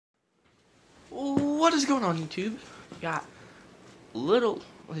What is going on, YouTube? Got little,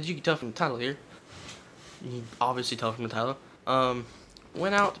 as you can tell from the title here, you can obviously tell from the title,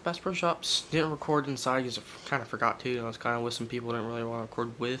 went out to Bass Pro Shops, didn't record inside because I kind of forgot to. I was kind of with some people I didn't really want to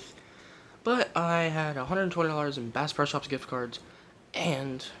record with. But I had $120 in Bass Pro Shops gift cards,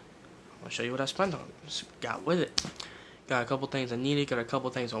 and I'll show you what I spent on. Just got with it. Got a couple things I needed, got a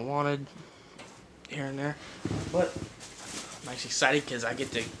couple things I wanted, here and there. But I'm actually excited because I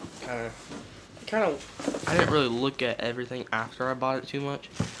get to I didn't really look at everything after I bought it too much,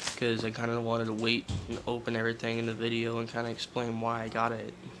 because I kind of wanted to wait and open everything in the video and kind of explain why I got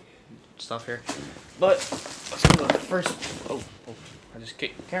it, stuff here. But let's go to the first. Oh, I just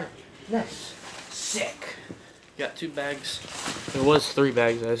kicked the camera. Nice, sick. Got 2 bags. There was 3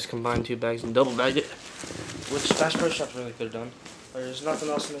 bags. I just combined 2 bags and double bagged it, which Bass Pro Shops really could have done. There's nothing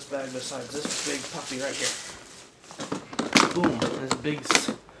else in this bag besides this big puppy right here. Boom, this big.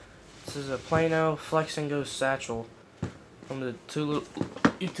 This is a Plano Flex and Go satchel from the 2 little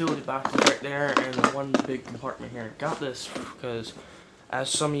utility boxes right there and the 1 big compartment here. Got this because, as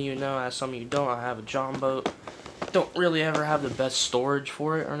some of you know, as some of you don't, I have a John boat. Don't really ever have the best storage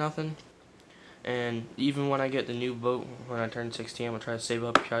for it or nothing. And even when I get the new boat, when I turn 16, I'm going to try to save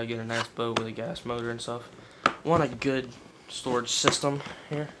up, try to get a nice boat with a gas motor and stuff. Want a good storage system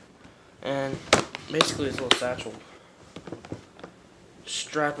here. And basically this little satchel.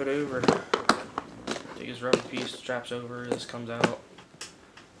 Strap it over. Take this rubber piece, straps over, this comes out.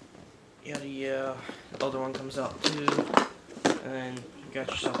 Yada yada. The other one comes out too. And then you got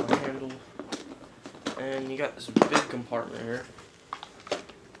yourself a handle. And you got this big compartment here.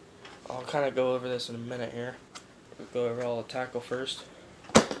 I'll kind of go over this in a minute here. Go over all the tackle first.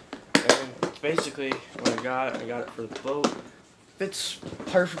 And basically what I got it for the boat. Fits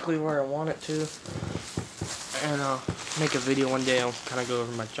perfectly where I want it to. And I'll make a video one day. I'll kind of go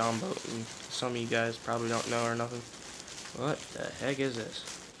over my John boat. And some of you guys probably don't know or nothing. What the heck is this?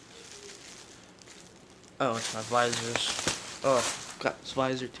 Oh, it's my visors. Oh, got this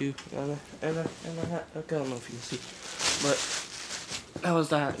visor too. And a hat. Okay, I don't know if you can see. But that was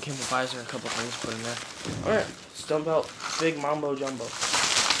that. Came with a visor and a couple things put in there. Alright, stump out. Big Mambo Jumbo.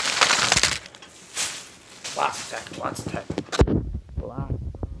 Lots of tackle. Lots of tackle.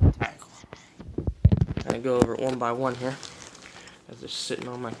 I go over it one by one here as they're sitting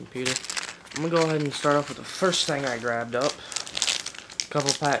on my computer. I'm gonna go ahead and start off with the first thing I grabbed up. A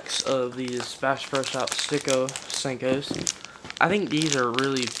couple packs of these Bass Pro Shops Sicko Senkos. I think these are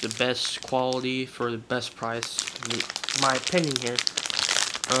really the best quality for the best price, in my opinion here.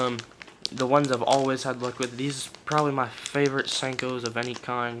 The ones I've always had luck with. These are probably my favorite Senkos of any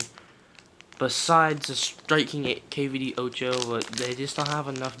kind. Besides the Strike King KVD Ocho, but they just don't have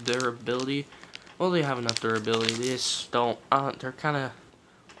enough durability. Well, they have enough durability. They just don't. They're kind of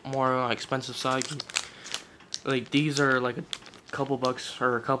more on the expensive side. Like these are like a couple bucks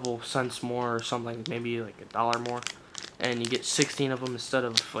or a couple cents more or something, maybe like $1 more, and you get 16 of them instead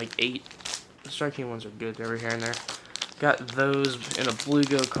of like 8. The Strike King ones are good. They're here and there. Got those in a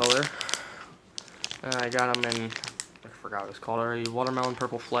Bluego color. And I got them in, I forgot what it's called already. Watermelon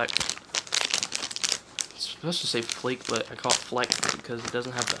Purple Fleck. It's supposed to say Flake, but I call it Fleck because it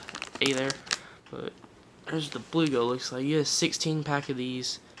doesn't have the A there. But there's the Bluego. Looks like you get a 16 pack of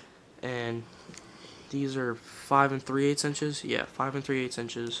these, and these are 5 3/8 inches. Yeah, 5 3/8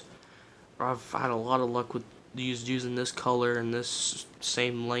 inches. I've had a lot of luck with these using this color and this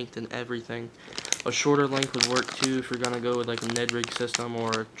same length and everything. A shorter length would work too if you're gonna go with like a Ned rig system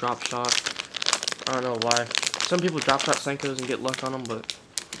or a drop shot. I don't know why. Some people drop shot Senkos and get luck on them, but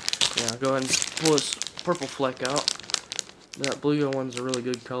yeah, go ahead and pull this Purple Fleck out. That Bluego one's a really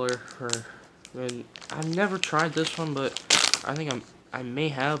good color. And I've never tried this one, but I think I may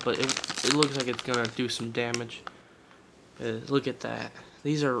have, but it looks like it's gonna do some damage. Look at that.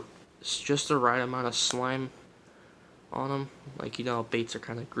 These are just the right amount of slime on them. Like, you know, baits are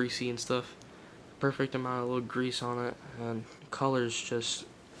kind of greasy and stuff. Perfect amount of little grease on it, and colors just,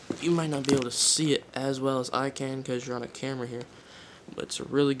 you might not be able to see it as well as I can because you're on a camera here, but it's a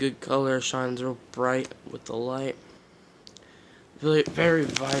really good color. Shines real bright with the light. Really, very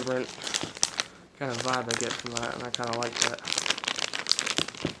vibrant kind of vibe I get from that, and I kind of like that.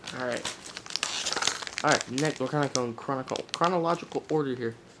 Alright, next we're kind of going chronological order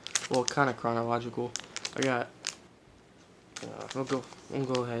here. Well, kind of chronological. I got, we'll go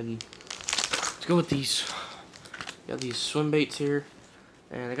ahead and let's go with these. Got these swim baits here,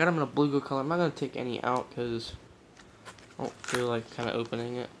 and I got them in a Bluego color. I'm not gonna take any out because I don't feel like kind of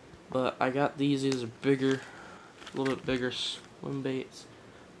opening it. But I got these. These are bigger, a little bit bigger swim baits.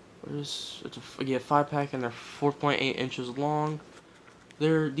 It's a 5-pack, and they're 4.8 inches long.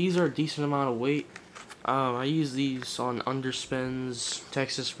 These are a decent amount of weight. I use these on underspins,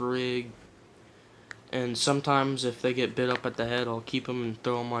 Texas rig, and sometimes if they get bit up at the head, I'll keep them and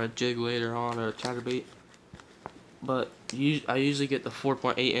throw them on a jig later on or a chatterbait. But I usually get the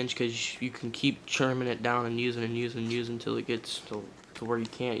 4.8 inch because you can keep trimming it down and using until it gets to where you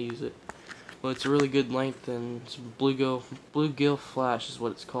can't use it. Well, it's a really good length, and it's bluegill flash is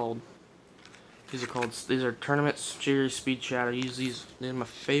what it's called. These are tournaments, jiggery speed chat. I use these. They're my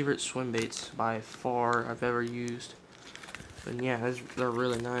favorite swim baits by far I've ever used. And yeah, they're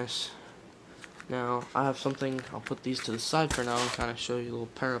really nice. Now I have something. I'll put these to the side for now and kind of show you a little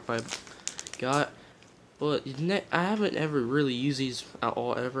pair-up I got. But I haven't ever really used these at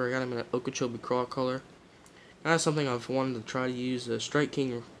all ever. I got them in an Okeechobee craw color. That's something I've wanted to try to use. The Strike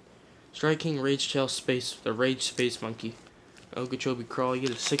King Rage Tail Space, the Rage Space Monkey. Okeechobee craw. You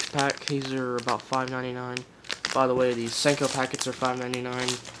get a 6-pack. These are about $5.99. By the way, these Senko packets are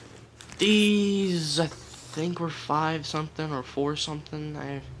 $5.99. These I think were 5 something or 4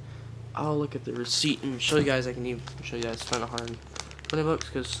 something. I'll look at the receipt and show you guys. I can even show you guys spent $120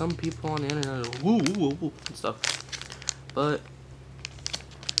 because some people on the internet are woo woo woo and stuff. But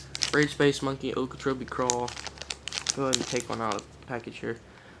Rage Space Monkey, Okeechobee craw. Go ahead and take one out of the package here.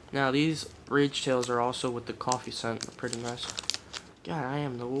 Now these Rage Tails are also with the coffee scent. They're pretty nice. God, I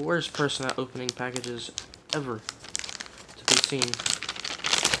am the worst person at opening packages ever to be seen.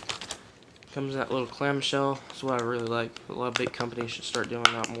 Comes in that little clamshell. That's what I really like. A lot of big companies should start doing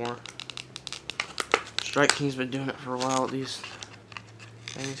that more. Strike King's been doing it for a while. These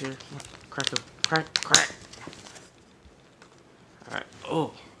things here. Crack. Alright.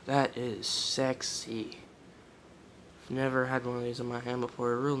 Oh, that is sexy. Never had one of these in my hand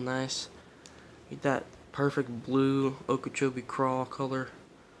before. Real nice. Get that perfect blue Okeechobee craw color.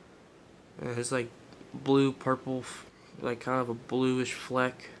 And it's like blue, purple, like kind of a bluish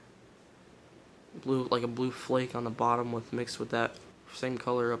fleck. Blue, like a blue flake on the bottom with mixed with that same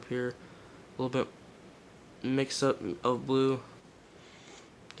color up here. A little bit mix up of blue.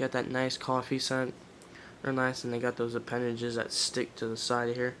 Got that nice coffee scent. They're nice, and they got those appendages that stick to the side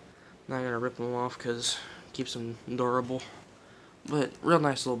of here. I'm not gonna rip them off because it keeps them durable. But real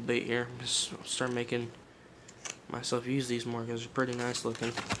nice little bait here. Just start making myself use these more because they're pretty nice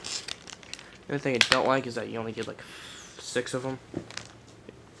looking. The only thing I don't like is that you only get like 6 of them.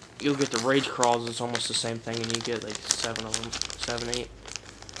 You'll get the Rage Crawls, it's almost the same thing, and you get like 7 of them, 7, 8.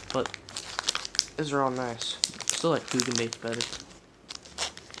 But these are all nice. Still like Googan baits better.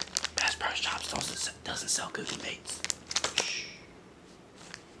 Bass Pro Shops doesn't sell Googan baits. Shh.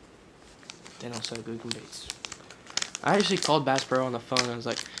 They don't sell Googan baits. I actually called Bass Pro on the phone and I was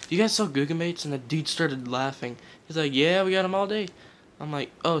like, "Do you guys sell Googan baits?" And the dude started laughing. He's like, "Yeah, we got them all day." I'm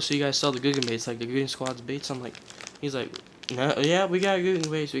like, "Oh, so you guys sell the Googan baits, like the Googan Squad's baits?" I'm like, he's like, "No, yeah, we got Googan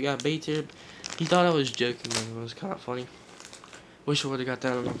baits. We got baits here." He thought I was joking, man. It was kind of funny. Wish I would have got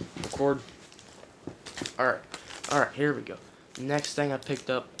that on the record. Alright, here we go. Next thing I picked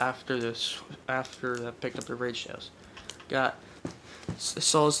up after I picked up the Rage Tails.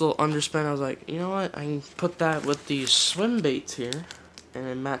 Saw this little underspin. I was like, you know what? I can put that with these swim baits here, and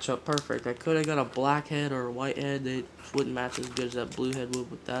it match up perfect. I could have got a black head or a white head. They wouldn't match as good as that blue head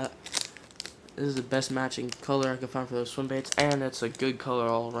would with that. This is the best matching color I could find for those swim baits, and it's a good color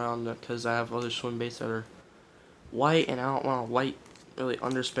all around because I have other swim baits that are white, and I don't want a white, really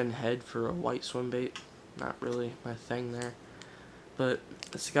underspin head for a white swim bait. Not really my thing there. But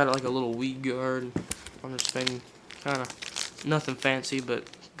it's got like a little weed guard, underspin, kind of nothing fancy, but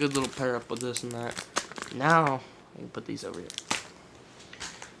good little pair up with this and that. Now I can put these over here.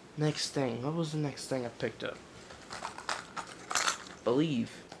 Next thing, what was the next thing I picked up?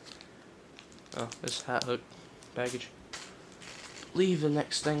 Believe. Oh, this hat hook package. Believe the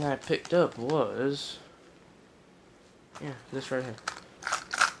next thing I picked up was, yeah, this right here.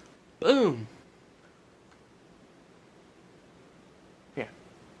 Boom. Yeah.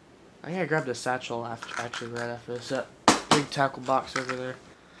 I think I grabbed a satchel actually right after this. That big tackle box over there.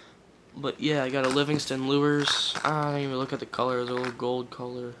 But yeah, I got a Livingston Lures. I didn't even look at the color. It's a little gold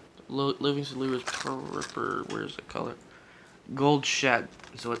color. Livingston Lures where's the color? Gold Shed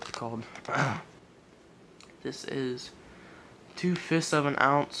is what it's called. This is 2/5 of an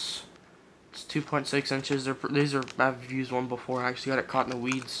ounce. It's 2.6 inches. I've used one before. I actually got it caught in the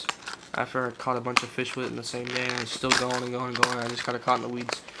weeds after I caught a bunch of fish with it in the same day, and it's still going and going and going. I just got it caught in the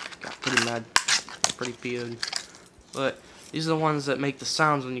weeds. Got pretty mad, pretty PO'd. But these are the ones that make the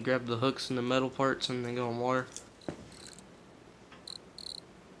sounds when you grab the hooks and the metal parts and they go in water.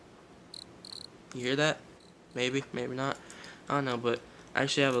 You hear that? Maybe, maybe not. I don't know, but I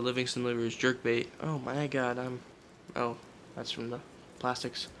actually have a Livingston Lures jerkbait. Oh my god, oh, that's from the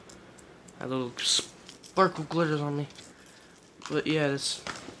plastics. A little sparkle glitters on me. But yeah, this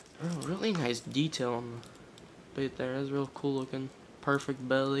really nice detail on the bait there. That's real cool looking. Perfect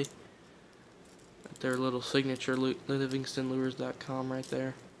belly. Their little signature LivingstonLures.com right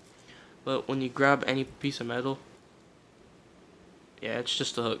there. But when you grab any piece of metal, yeah, it's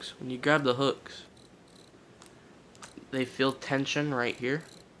just the hooks. When you grab the hooks, they feel tension right here,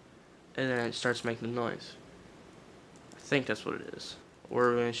 and then it starts making noise. I think that's what it is.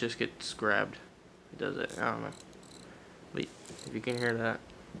 Or when it just gets grabbed, it does it. I don't know. Wait, if you can hear that.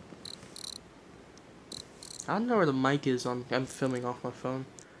 I don't know where the mic is on. I'm filming off my phone.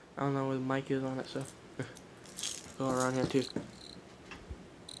 I don't know where the mic is on it, so go around here too.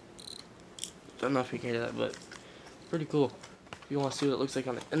 Don't know if you can hear that, but pretty cool. If you want to see what it looks like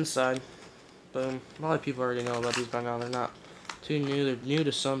on the inside, boom. A lot of people already know about these by now. They're not too new. They're new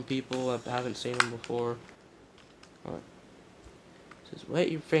to some people that haven't seen them before. It says,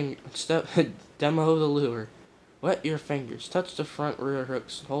 wet your finger. Demo the lure. Wet your fingers. Touch the front rear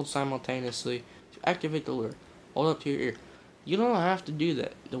hooks. Hold simultaneously to activate the lure. Hold up to your ear. You don't have to do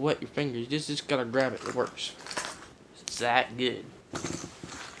that to wet your fingers. You just gotta grab it. It works. It's that good.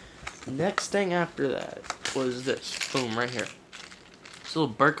 Next thing after that was this. Boom, right here. This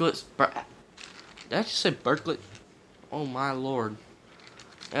little Berklet. Did I just say Berklet? Oh my lord.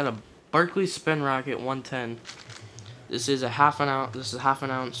 I got a Berkley Spin Rocket 110. This is a half an ounce. This is half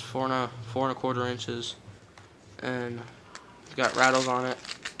an ounce, 4.25 inches, and it's got rattles on it.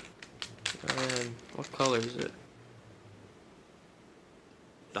 And what color is it?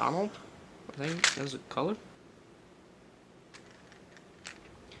 Donald, I think is the color.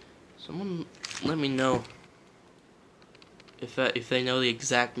 Someone let me know if they know the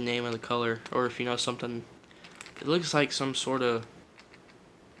exact name of the color, or if you know something. It looks like some sort of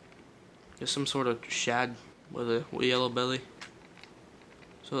shad with a yellow belly.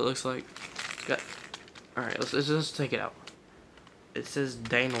 So it looks like. Alright, let's take it out. It says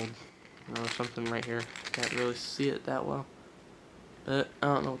Donald or something right here. Can't really see it that well, but I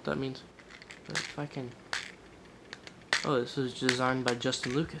don't know what that means. But if I can. Oh, this is designed by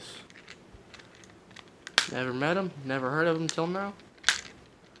Justin Lucas. Never met him, never heard of him till now.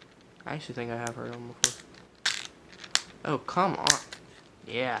 I actually think I have heard of him before. Oh, come on.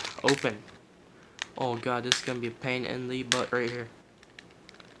 Yeah, open. Oh god, this is gonna be a pain in the butt right here.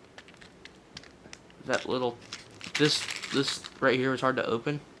 That little, this right here is hard to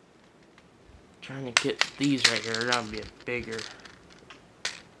open. Trying to get these right here, they're gonna be bigger.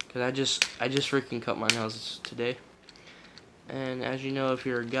 Cause I just freaking cut my nails today. And as you know, if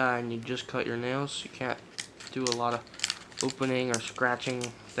you're a guy and you just cut your nails, you can't do a lot of opening or scratching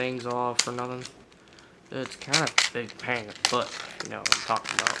things off or nothing. It's kind of a big pain in the butt, you know what I'm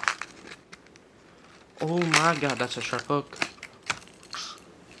talking about. Oh my god, that's a sharp hook.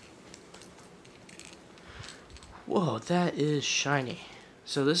 Whoa, that is shiny.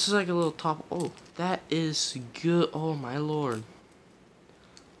 So this is like a little top. Oh, that is good. Oh my lord.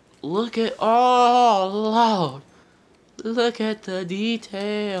 Look at, oh lord. Look at the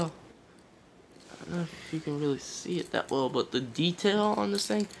detail. I don't know if you can really see it that well, but the detail on this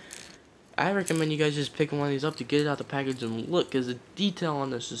thing, I recommend you guys just pick one of these up to get it out the package and look, because the detail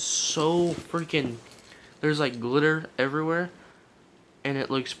on this is so freaking, there's like glitter everywhere, and it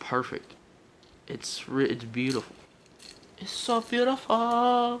looks perfect. It's beautiful. It's so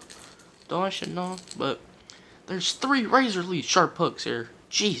beautiful. Don't you know? But there's 3 razor leaf sharp hooks here.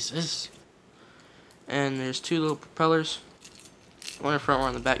 Jesus. And there's 2 little propellers. One in the front, one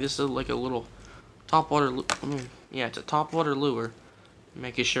in the back. This is like a little topwater. Yeah, it's a topwater lure.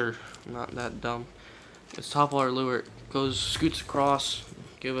 Making sure I'm not that dumb. It's topwater lure. It scoots across.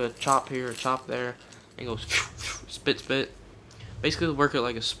 Give it a chop here, a chop there, and goes spit. Basically, work it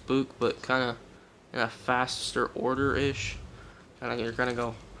like a spook, but kind of in a faster order-ish. And you're gonna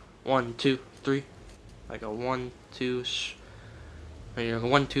go 1, 2, 3, like a 1, 2, right here,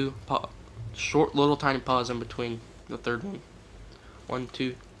 1, 2, pause. Short little tiny pause in between the third one. 1,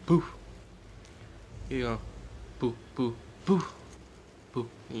 2, boo. Here you go, boo, boo, boo, boo.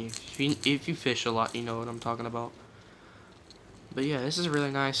 If you fish a lot, you know what I'm talking about. But yeah, this is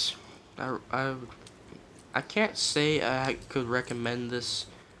really nice. I can't say I could recommend this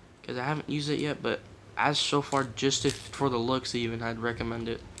because I haven't used it yet, but as so far, just for the looks even, I'd recommend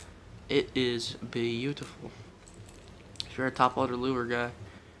it. It is beautiful. If you're a topwater lure guy,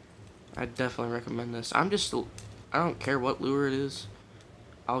 I'd definitely recommend this. I don't care what lure it is,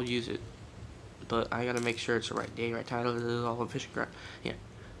 I'll use it. But I gotta make sure it's the right day, right title. This is all the fishing crap. Yeah,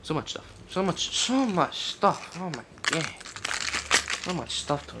 so much stuff. So much stuff. Oh my god. So much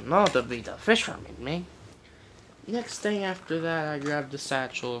stuff to know to be the fisherman, man. Next thing after that, I grabbed the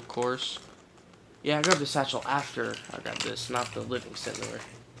satchel, of course. Yeah, I grabbed the satchel after I grabbed this, not the Livingston lure.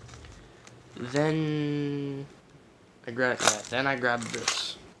 Then then I grabbed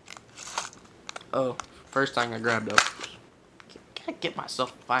this. Oh, first thing I grabbed up. Gotta get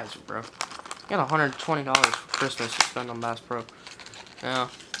myself a visor, bro. Got $120 for Christmas to spend on Bass Pro. Now,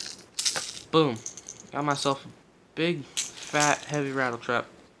 boom. Got myself a big, fat, heavy rattle trap.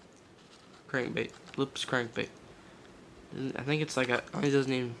 Crankbait. Lips crankbait. I think it's like it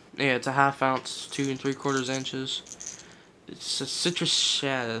doesn't even, yeah, it's a 1/2 ounce, 2 3/4 inches. It's a citrus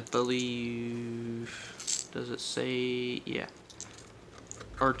shad, I believe. Does it say, yeah.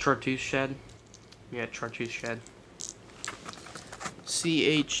 Or chartreuse shad. Yeah, chartreuse shad.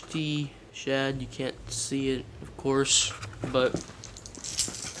 CHT shad, you can't see it, of course, but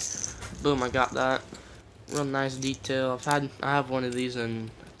boom, I got that. Real nice detail. I have one of these, and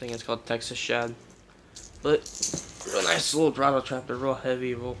I think it's called Texas shad. But real nice little rattle trap. They're real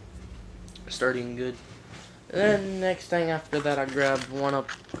heavy, real sturdy and good. And then next thing after that, I grabbed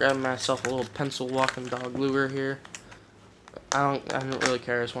myself a little pencil walking dog lure here. I don't really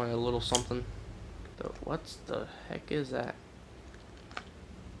care. I just wanted a little something. What the heck is that?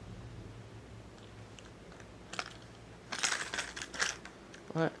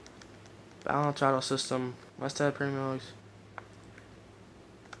 What? Balance throttle system. Westhead Premium Logs.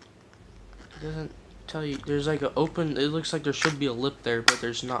 It doesn't tell you. There's like an open. It looks like there should be a lip there, but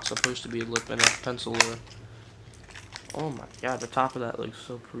there's not supposed to be a lip in a pencil lure. Oh my god, the top of that looks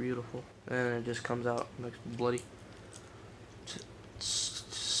so beautiful. And it just comes out, looks bloody.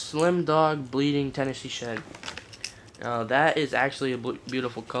 Slim Dog Bleeding Tennessee Shad. Now that is actually a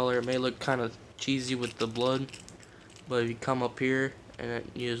beautiful color. It may look kind of cheesy with the blood, but if you come up here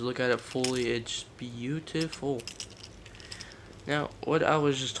and you just look at it fully, it's beautiful. Now, what I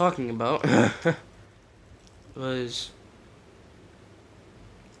was just talking about was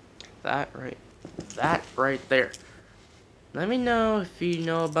that right there. Let me know if you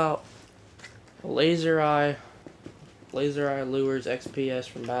know about Laser Eye Lures XPS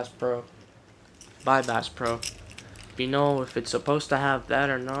from Bass Pro, by Bass Pro. If you know if it's supposed to have that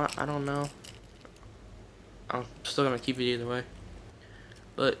or not, I don't know. I'm still gonna keep it either way.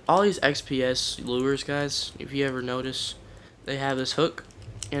 But all these XPS lures, guys, if you ever notice, they have this hook,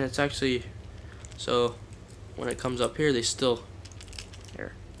 and it's actually, so when it comes up here, they still,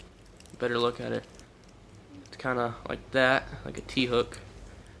 here, better look at it. It's kind of like that, like a T-hook.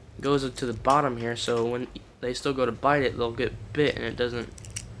 It goes into the bottom here, so when they still go to bite it, they'll get bit, and it doesn't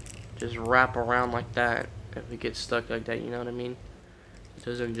just wrap around like that if it gets stuck like that, you know what I mean? It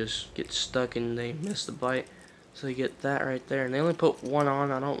doesn't just get stuck and they miss the bite. So you get that right there, and they only put one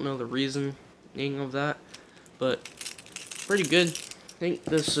on. I don't know the reasoning of that, but pretty good. I think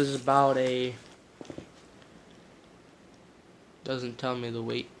this is about a, doesn't tell me the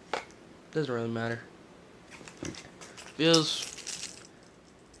weight, doesn't really matter. Feels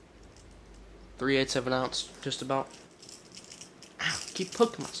 3/8 of an ounce, just about. Ow, keep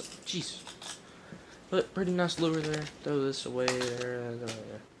poking myself, jeez. But pretty nice lure there. Throw this away there.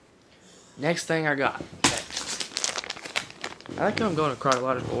 Next thing I got. I like how I'm going in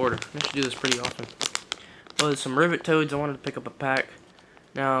chronological order. I should do this pretty often. Well, some rivet toads. I wanted to pick up a pack.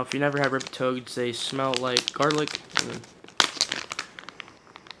 Now, if you never had rivet toads, they smell like garlic.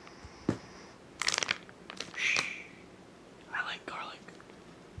 I like garlic.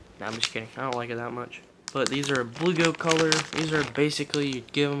 Nah, I'm just kidding. I don't like it that much. But these are a bluegill color. These are basically, you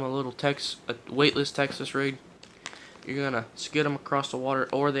give them a little a weightless Texas rig. You're gonna skid them across the water,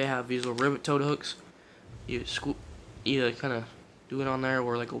 or they have these little rivet toad hooks. You kind of do it on there,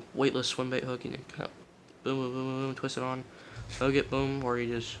 or like a weightless swim bait hook, and you kind of boom, boom, boom, boom, twist it on, hook it, boom, or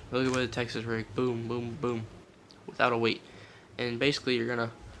you just hook it with a Texas rig, boom, boom, boom, without a weight. And basically, you're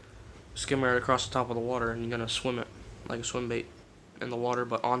gonna skim right across the top of the water, and you're gonna swim it like a swim bait in the water,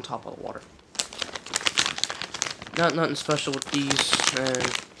 but on top of the water. Nothing special with these,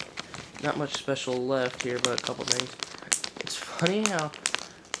 and not much special left here, but a couple things. It's funny how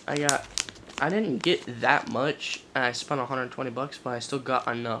I didn't get that much, and I spent 120 bucks, but I still got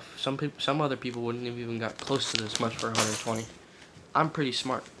enough. Some other people wouldn't have even got close to this much for 120. I'm pretty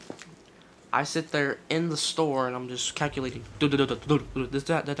smart. I sit there in the store and I'm just calculating this,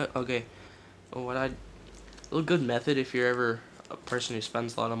 that. Okay. Well, a little good method if you're ever a person who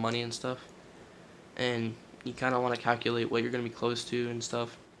spends a lot of money and stuff, and you kind of want to calculate what you're gonna be close to and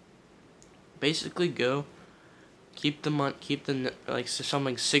stuff. Basically, keep the like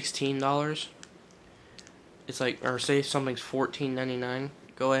something's $16. It's like, or say something's $14.99.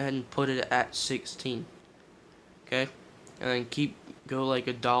 Go ahead and put it at 16. Okay, and then go like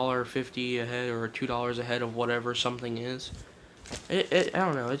 $1.50 ahead or $2 ahead of whatever something is. I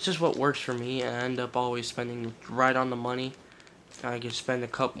don't know. It's just what works for me. I end up always spending right on the money. I can spend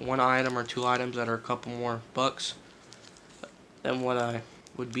one item or two items that are a couple more bucks than what I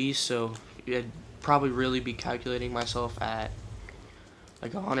would be. So I'd probably really be calculating myself at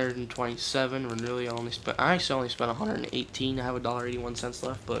like 127 when really I actually only spent 118. I have $1.81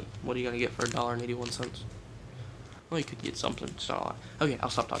 left, but what are you gonna get for $1.81? Well, you could get something. It's not a lot. Okay, I'll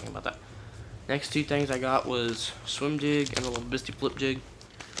stop talking about that. Next two things I got was swim jig and a little bisty flip jig.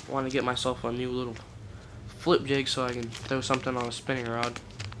 I wanted to get myself a new little flip jig so I can throw something on a spinning rod.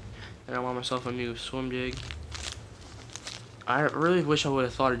 And I want myself a new swim jig. I really wish I would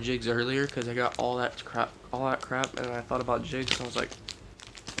have thought of jigs earlier because I got all that crap, and I thought about jigs and I was like,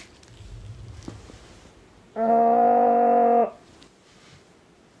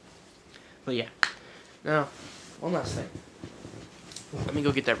 but yeah. Now, one last thing. Let me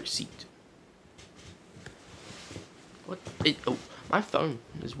go get that receipt. What? Oh, my phone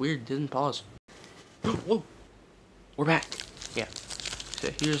is weird. Didn't pause. Whoa. We're back. Yeah. So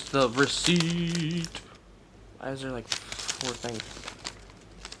here's the receipt. Why is there like 4 things?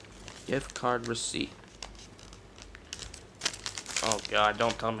 Gift card receipt. Oh god,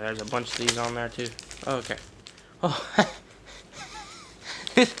 don't tell me there's a bunch of these on there too. Oh, okay. Oh.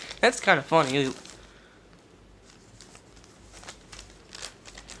 That's kind of funny.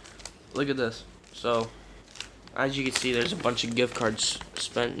 Look at this. So, as you can see, there's a bunch of gift cards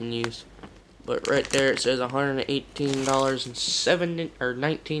spent and used. But right there it says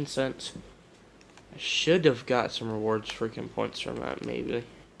 $118.19. I should have got some rewards freaking points from that, maybe.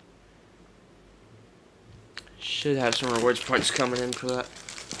 Should have some rewards points coming in for that.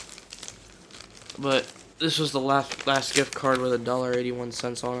 But this was the last gift card with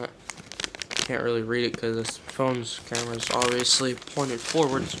 $1.81 on it. Can't really read it because this phone's camera is obviously pointed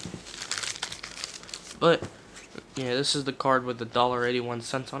forwards. But yeah, this is the card with the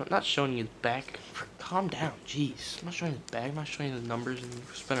 $1.81 on it. Not showing you the back. Calm down, jeez. I'm not showing you the bag. I'm not showing you the numbers. And you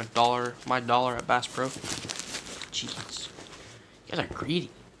spent my dollar at Bass Pro. Jeez, you guys are greedy.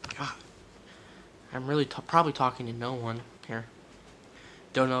 God, I'm really probably talking to no one here.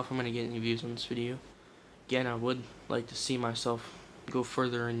 Don't know if I'm gonna get any views on this video. Again, I would like to see myself go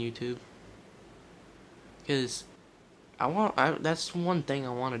further on YouTube, because that's one thing I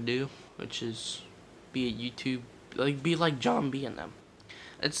want to do, which is be a YouTube, be like John B and them.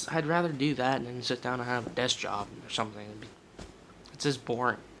 I'd rather do that than sit down and have a desk job or something. It's just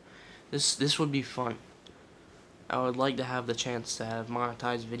boring. This would be fun. I would like to have the chance to have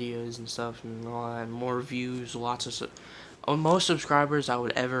monetized videos and stuff and all that, and more views, lots of most subscribers I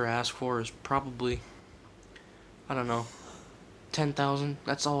would ever ask for is probably, I don't know, 10,000.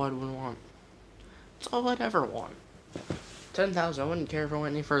 That's all I would want. That's all I'd ever want. 10,000. I wouldn't care if I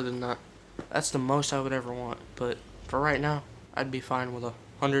went any further than that. That's the most I would ever want. But for right now, I'd be fine with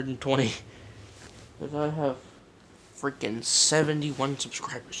 120. If I have freaking 71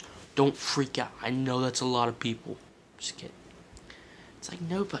 subscribers, don't freak out. I know that's a lot of people. Just kidding. It's like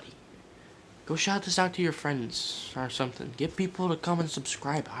nobody. Go shout this out to your friends or something. Get people to come and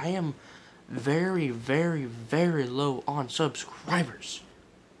subscribe. I am very, very, very low on subscribers.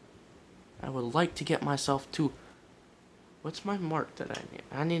 I would like to get myself to, what's my mark that I need?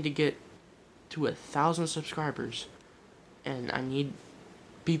 I need to get to 1,000 subscribers, and I need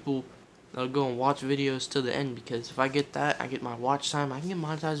people that'll go and watch videos to the end, because if I get that, I get my watch time, I can get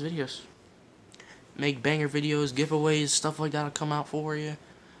monetized videos. Make banger videos, giveaways, stuff like that'll come out for you.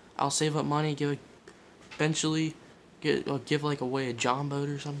 I'll save up money, eventually give like away a John boat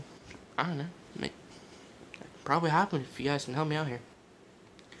or something. I don't know. Probably happen if you guys can help me out here.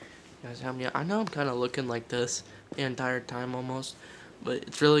 You guys help me out. I know I'm kind of looking like this the entire time almost, but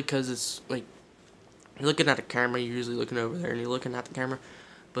it's really because it's like, you're looking at the camera, you're usually looking over there and you're looking at the camera,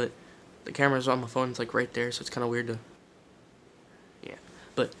 but the camera's on my phone, it's like right there, so it's kind of weird to, yeah.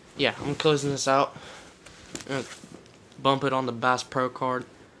 But yeah, I'm closing this out. I'm gonna bump it on the Bass Pro card.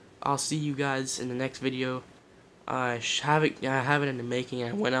 I'll see you guys in the next video. I have it in the making.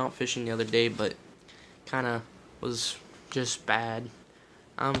 I went out fishing the other day, but kind of was just bad.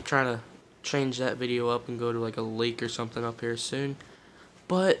 I'm trying to change that video up and go to like a lake or something up here soon.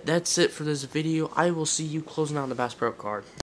 But that's it for this video. I will see you closing out the Bass Pro card.